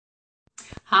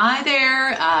Hi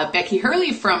there, Bekki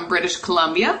Hurley from British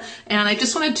Columbia, and I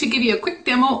just wanted to give you a quick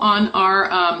demo on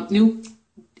our new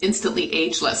Instantly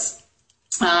Ageless.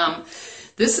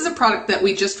 This is a product that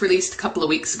we just released a couple of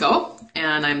weeks ago,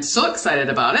 and I'm so excited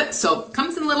about it. So it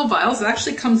comes in little vials. It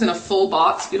actually comes in a full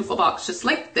box, beautiful box, just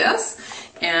like this.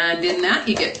 And in that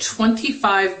you get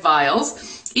 25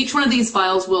 vials. Each one of these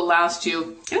vials will last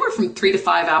you anywhere from 3 to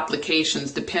 5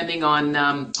 applications, depending on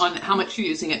how much you're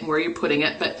using it and where you're putting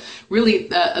it. But really,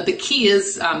 the key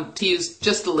is to use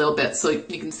just a little bit. So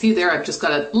you can see there, I've just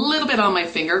got a little bit on my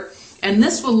finger. And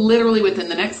this will literally, within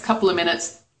the next couple of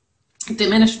minutes,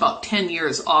 diminish about 10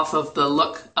 years off of the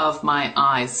look of my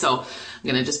eyes. So I'm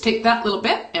going to just take that little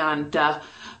bit, and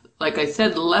like I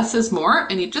said, less is more.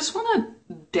 And you just want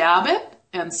to dab it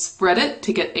and spread it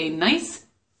to get a nice,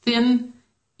 thin,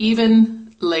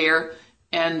 even layer,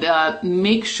 and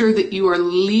make sure that you are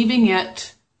leaving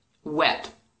it wet,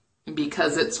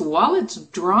 because it's while it's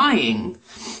drying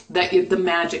that the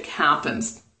magic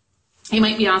happens. You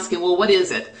might be asking, well, what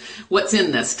is it? What's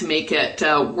in this to make it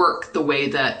work the way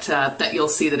that that you'll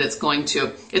see that it's going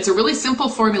to? It's a really simple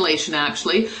formulation,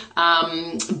 actually,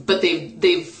 but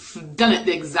they've done it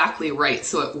exactly right,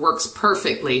 so it works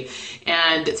perfectly.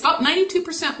 And it's about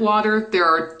 92% water. There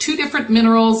are 2 different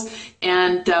minerals,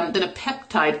 and then a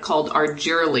peptide called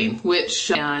arginine, which,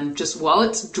 and just while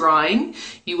it's drying,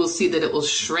 you will see that it will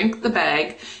shrink the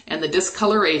bag and the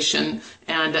discoloration,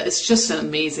 and it's just an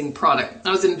amazing product.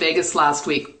 I was in Vegas last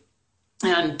week,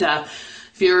 and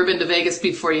if you've ever been to Vegas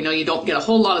before, you know you don't get a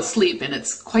whole lot of sleep, and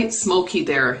it's quite smoky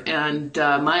there. And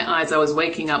my eyes, I was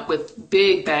waking up with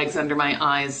big bags under my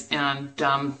eyes, and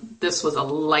this was a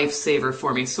lifesaver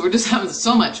for me. So we're just having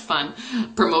so much fun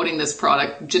promoting this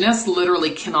product. Jeunesse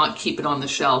literally cannot keep it on the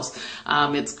shelves.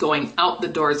 It's going out the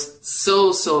doors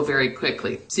so very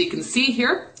quickly. So you can see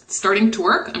here, it's starting to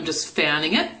work. I'm just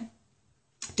fanning it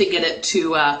to get it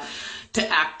to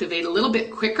activate a little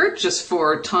bit quicker, just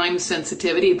for time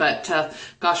sensitivity. But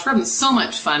gosh, we're having so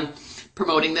much fun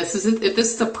promoting this. If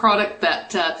this is a product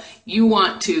that you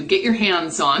want to get your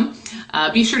hands on,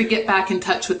 be sure to get back in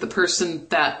touch with the person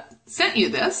that sent you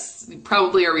this. You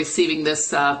probably are receiving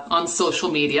this on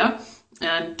social media,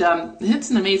 and it's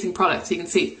an amazing product. So you can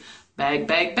see bag,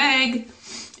 bag, bag,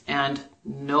 and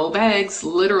no bags,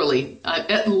 literally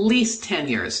at least 10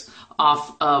 years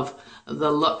off of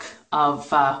the look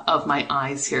of my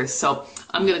eyes here. So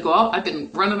I'm gonna go out. I've been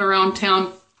running around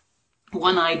town,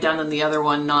 one eye done and the other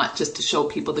one not, just to show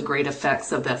people the great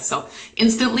effects of this. So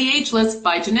Instantly Ageless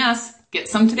by Jeunesse. Get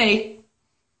some today.